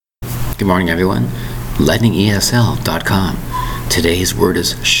Good morning, everyone. LightningESL.com. Today's word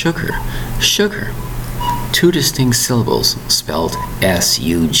is sugar. Sugar. Two distinct syllables spelled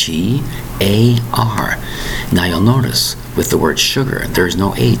S-U-G-A-R. Now you'll notice with the word sugar, there's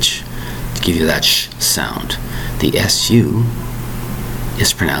no H to give you that sh sound. The S-U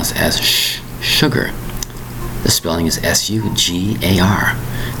is pronounced as sh, sugar. The spelling is S-U-G-A-R.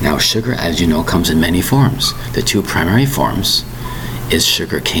 Now sugar, as you know, comes in many forms. The two primary forms is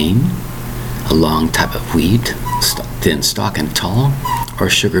sugar cane, a long type of weed, thin stalk and tall, or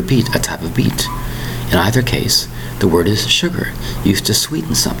sugar beet, a type of beet. In either case, the word is sugar, used to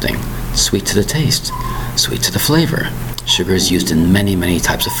sweeten something, sweet to the taste, sweet to the flavor. Sugar is used in many, many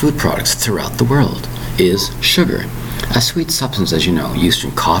types of food products throughout the world. Is sugar, a sweet substance, as you know, used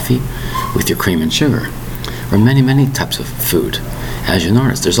in coffee with your cream and sugar, or many, many types of food. As you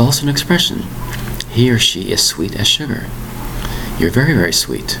notice, there's also an expression, he or she is sweet as sugar. You're very, very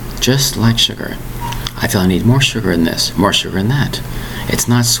sweet, just like sugar. I feel I need more sugar in this, more sugar in that. It's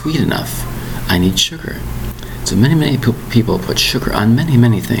not sweet enough. I need sugar. So many, many people put sugar on many,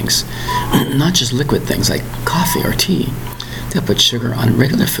 many things. Not just liquid things like coffee or tea. They'll put sugar on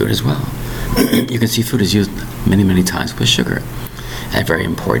regular food as well. You can see food is used many, many times with sugar. A very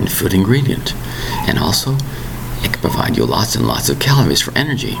important food ingredient. And also, it can provide you lots and lots of calories for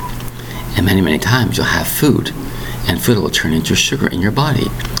energy. And many, many times you'll have food, and food will turn into sugar in your body,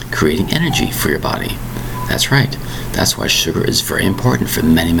 creating energy for your body. That's right. That's why sugar is very important for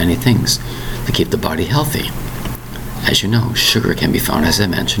many, many things to keep the body healthy. As you know, sugar can be found, as I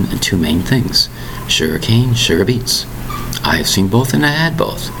mentioned, in two main things, sugar cane, sugar beets. I have seen both and I had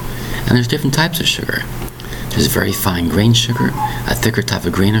both. And there's different types of sugar. There's very fine grain sugar, a thicker type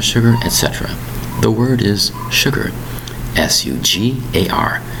of grain of sugar, etc. The word is sugar,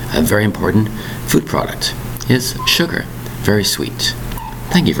 S-U-G-A-R. A very important food product is sugar, very sweet.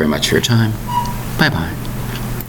 Thank you very much for your time. Bye-bye.